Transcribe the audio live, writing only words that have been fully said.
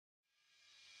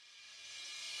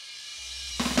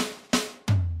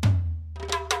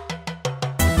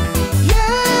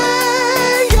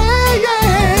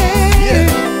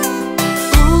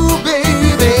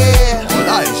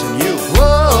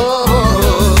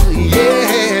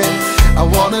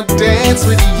dance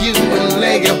with you and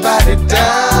lay your body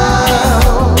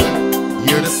down.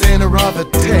 You're the center of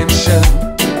attention.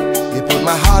 You put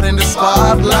my heart in the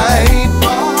spotlight.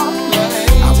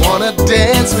 I wanna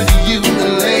dance with you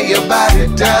and lay your body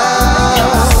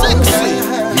down. Sexy.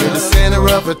 You're the center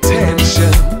of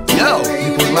attention. Yo,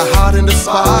 you put my heart in the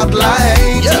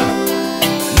spotlight. Yeah.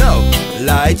 No.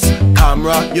 Lights,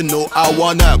 camera, you know I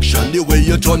want action. The way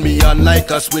you turn me on like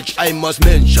a switch, I must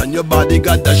mention. Your body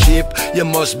got the shape, you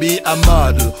must be a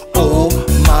model. Oh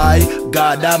my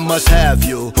God, I must have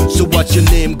you. So what's your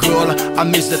name, girl? I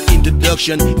missed that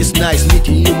introduction. It's nice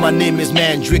meeting you, my name is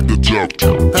Mandrike the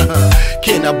doctor.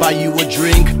 Can I buy you a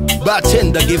drink?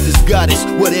 Bartender, give this goddess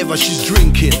whatever she's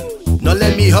drinking. Now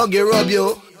let me hug you, rub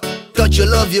you, touch you,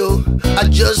 love you. I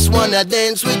just wanna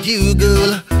dance with you,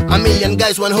 girl. A million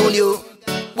guys wanna hold you,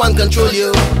 one control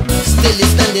you. Still is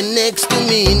standing next to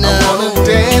me now. I wanna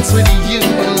dance with you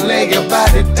and lay your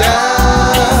body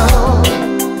down.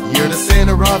 You're the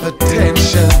center of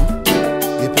attention.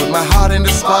 You put my heart in the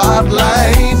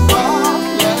spotlight.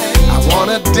 I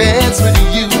wanna dance with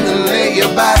you and lay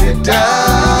your body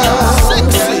down.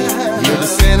 Sexy. You're the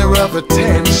center of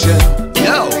attention.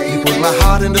 Yo, you put my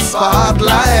heart in the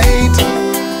spotlight.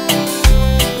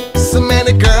 So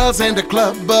many girls in the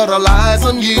club, but all eyes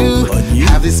on you.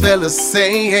 Have these fellas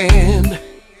saying,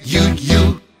 you're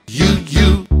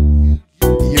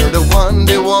the one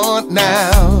they want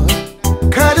now.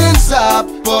 Curtains up,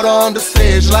 put on the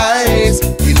stage lights.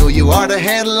 You know you are the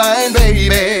headline,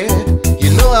 baby.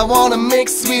 You know I wanna make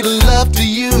sweet love to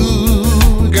you,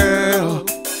 girl.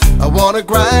 I wanna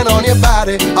grind on your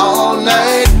body all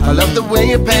night. I love the way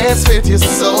your pants fit you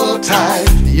so tight.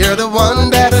 You're the one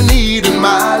that I need in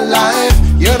my life.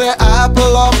 You're the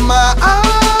apple of my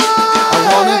eye. I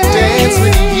wanna dance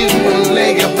with you and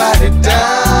lay your body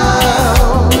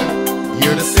down.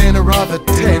 You're the center of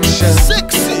attention.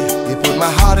 sexy. You put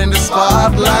my heart in the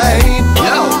spotlight.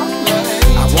 Yo,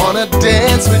 I wanna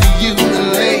dance with you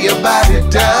and lay your body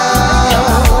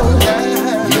down.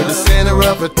 You're the center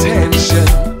of attention.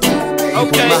 You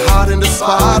put my heart in the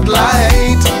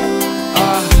spotlight.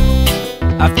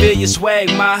 I feel your swag,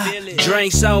 ma.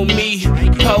 Drinks on me.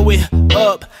 Pull it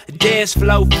up, dance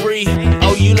flow free.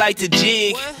 Oh, you like to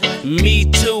jig? Me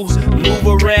too. Move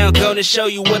around, gonna show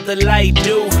you what the light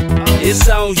do. It's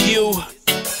on you.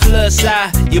 Plus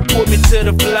you put me to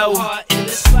the flow.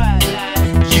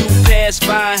 You pass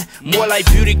fine, more like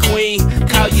beauty queen.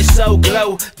 Call you so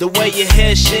glow, the way your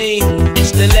hair sheen.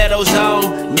 Stilettos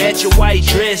on, match your white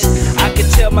dress. I can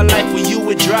tell my life when you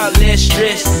would draw less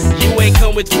stress. You ain't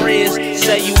come with friends,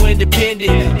 say you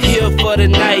independent. Here for the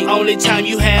night, only time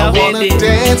you have I wanna ended.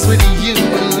 dance with you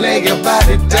and lay your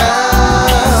body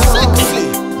down. sexy.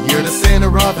 You're the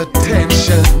center of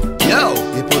attention. Yo,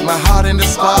 you put my heart in the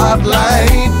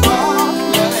spotlight.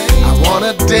 I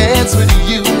wanna dance with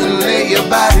you and lay your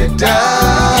body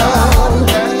down.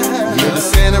 You're the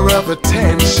center of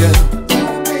attention.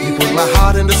 You put my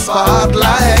heart in the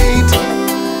spotlight.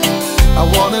 I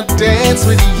wanna dance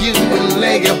with you and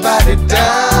lay your body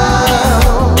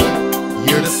down.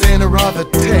 You're the center of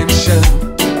attention.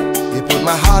 You put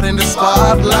my heart in the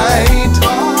spotlight.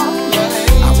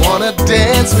 I wanna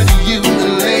dance with you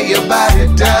and lay your body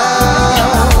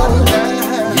down.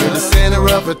 You're the center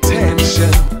of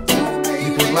attention.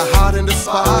 You put my heart in the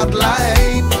spotlight.